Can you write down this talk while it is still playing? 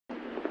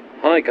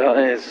Hi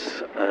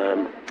guys,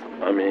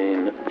 I'm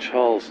in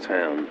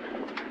Charleston,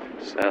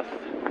 South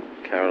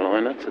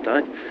Carolina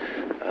today.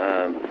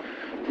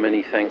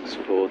 Many thanks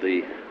for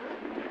the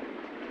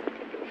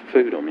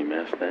food on my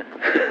mouth there.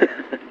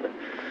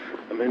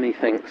 Many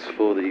thanks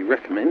for the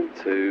recommend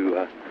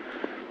to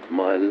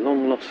my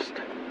long lost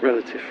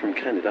relative from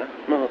Canada,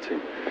 Martin.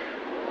 He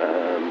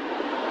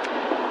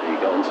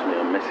got onto me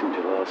on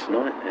Messenger last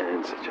night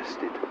and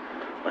suggested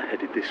I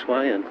headed this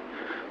way, and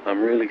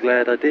I'm really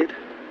glad I did.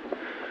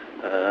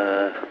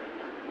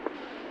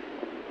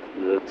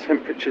 The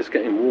temperature's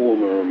getting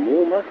warmer and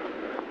warmer.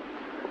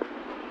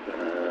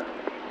 The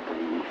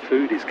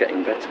food is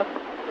getting better,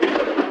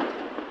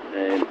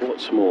 and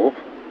what's more,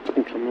 I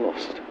think I'm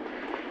lost.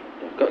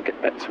 I've got to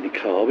get back to my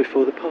car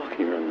before the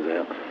parking runs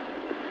out.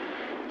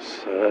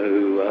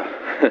 So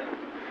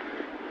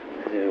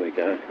here we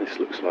go. This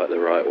looks like the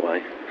right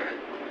way.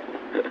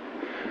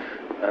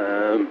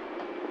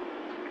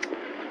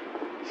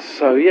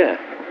 So yeah,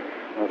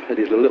 I've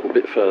headed a little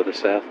bit further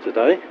south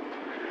today.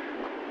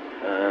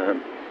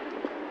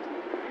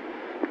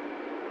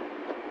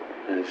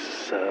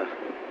 There's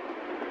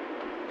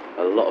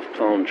a lot of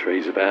palm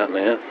trees about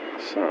now,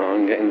 so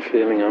I'm getting the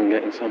feeling I'm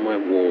getting somewhere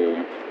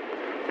warm.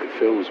 It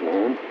feels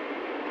warm.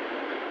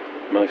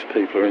 Most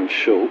people are in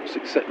shorts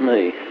except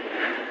me.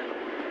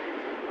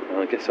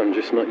 I guess I'm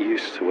just not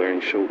used to wearing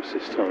shorts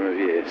this time of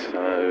year,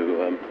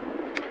 so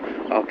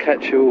I'll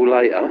catch you all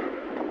later.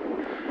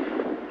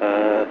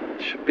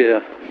 Should be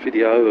a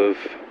video of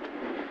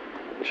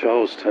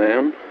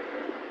Charlestown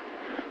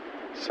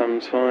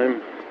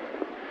sometime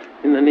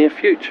in the near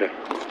future.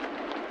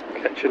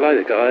 Catch you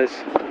later guys.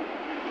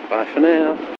 Bye for now.